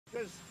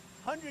because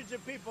hundreds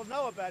of people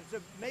know about it.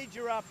 It's a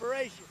major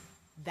operation.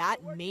 That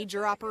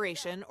major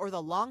operation, or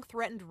the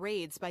long-threatened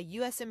raids by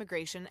U.S.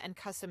 Immigration and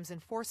Customs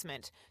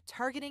Enforcement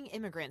targeting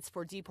immigrants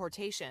for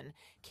deportation,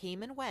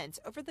 came and went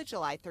over the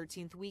July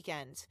 13th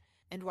weekend.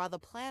 And while the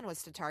plan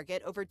was to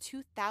target over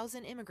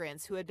 2,000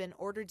 immigrants who had been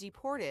ordered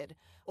deported,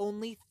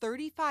 only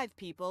 35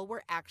 people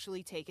were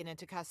actually taken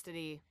into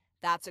custody.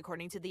 That's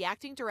according to the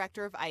acting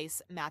director of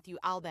ICE, Matthew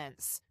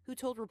Albence, who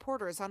told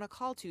reporters on a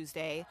call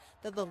Tuesday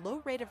that the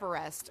low rate of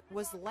arrest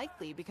was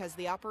likely because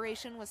the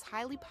operation was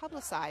highly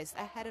publicized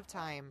ahead of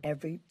time.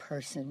 Every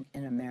person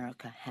in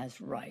America has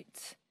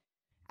rights.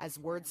 As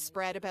word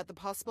spread about the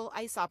possible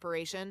ICE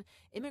operation,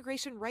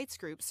 immigration rights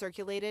groups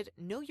circulated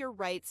Know Your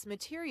Rights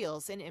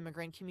materials in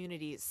immigrant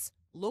communities.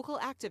 Local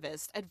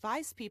activists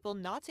advised people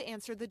not to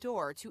answer the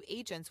door to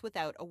agents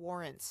without a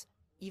warrant.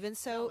 Even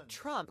so,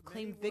 Trump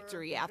claimed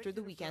victory after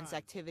the weekend's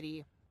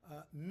activity.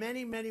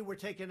 Many were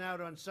taken out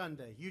on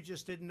Sunday. You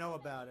just didn't know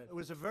about it. It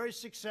was a very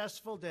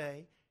successful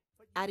day.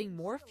 Adding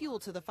more fuel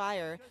to the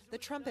fire, the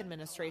Trump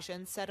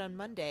administration said on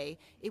Monday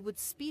it would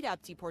speed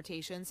up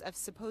deportations of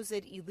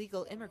supposed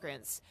illegal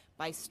immigrants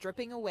by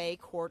stripping away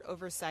court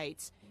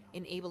oversight,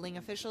 enabling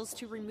officials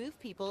to remove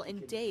people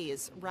in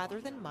days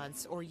rather than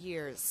months or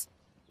years.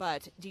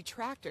 But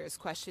detractors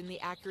question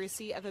the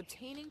accuracy of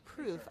obtaining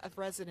proof of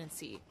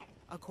residency.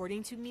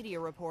 According to media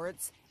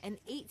reports, an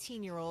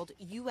 18-year-old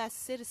U.S.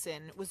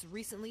 citizen was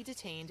recently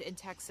detained in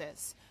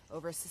Texas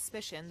over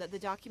suspicion that the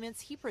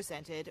documents he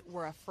presented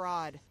were a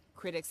fraud.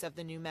 Critics of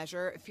the new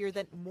measure fear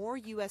that more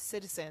U.S.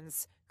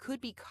 citizens could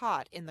be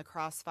caught in the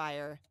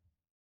crossfire.